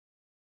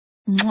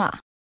Mwah.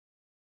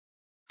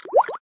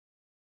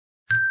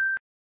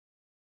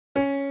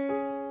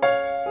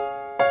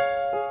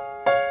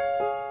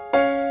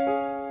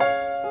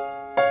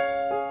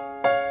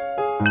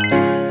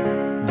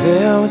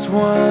 There was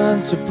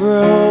once a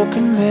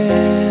broken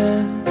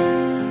man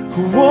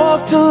who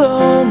walked a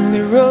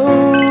lonely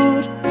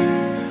road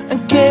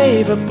and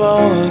gave up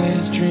all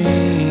his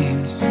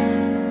dreams.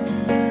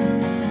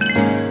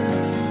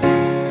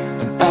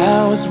 And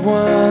I was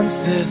once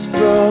this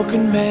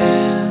broken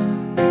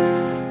man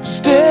who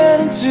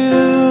stared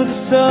into the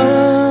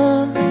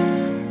sun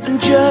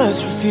and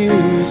just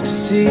refused to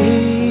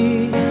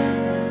see.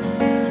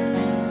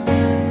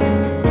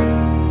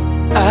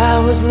 I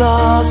was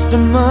lost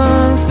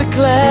amongst the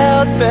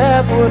clouds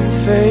that wouldn't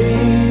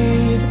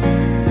fade.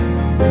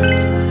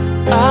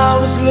 I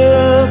was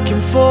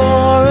looking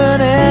for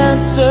an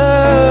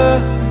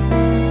answer.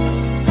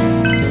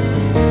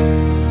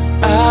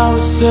 I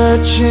was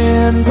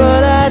searching,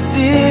 but I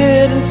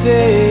didn't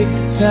take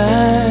the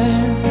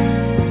time.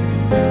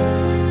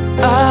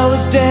 I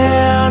was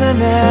down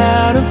and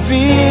out and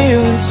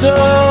feeling so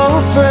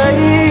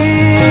afraid.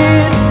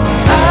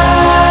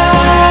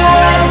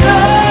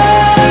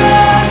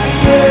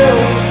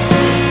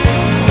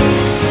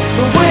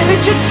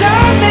 You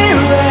turned me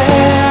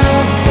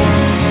around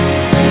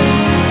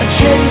and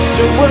chased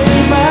away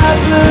my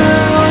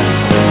blues.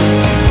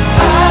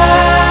 I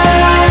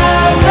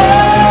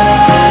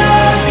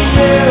love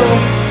you,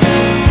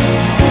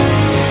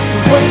 the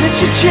way that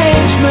you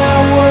changed my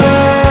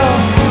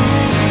world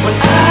when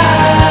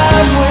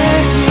I'm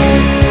with you.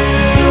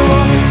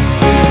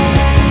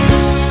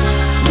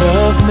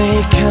 Love may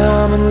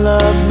come and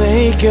love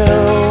may go,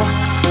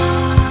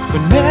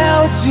 but now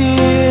it's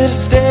here to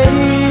stay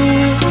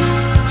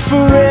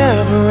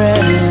forever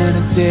and a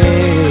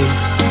day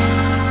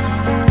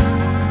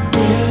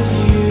with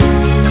you.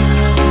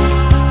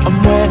 And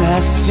when I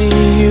see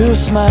you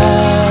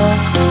smile,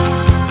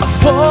 I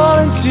fall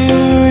into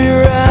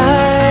your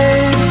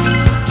eyes.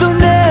 They'll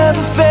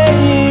never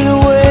fade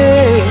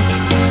away.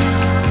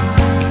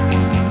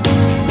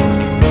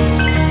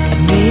 I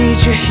need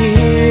you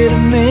here to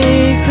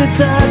make the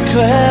dark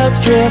clouds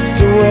drift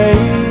away,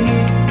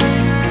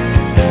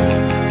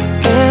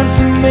 and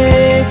to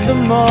make the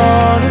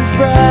mornings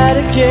bright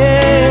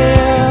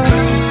again.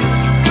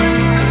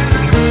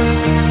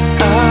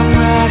 I'm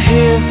right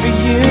here for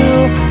you,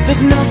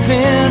 there's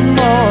nothing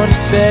more to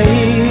say.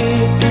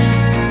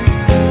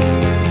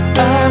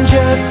 I'm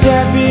just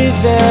happy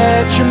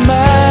that you're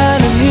mine.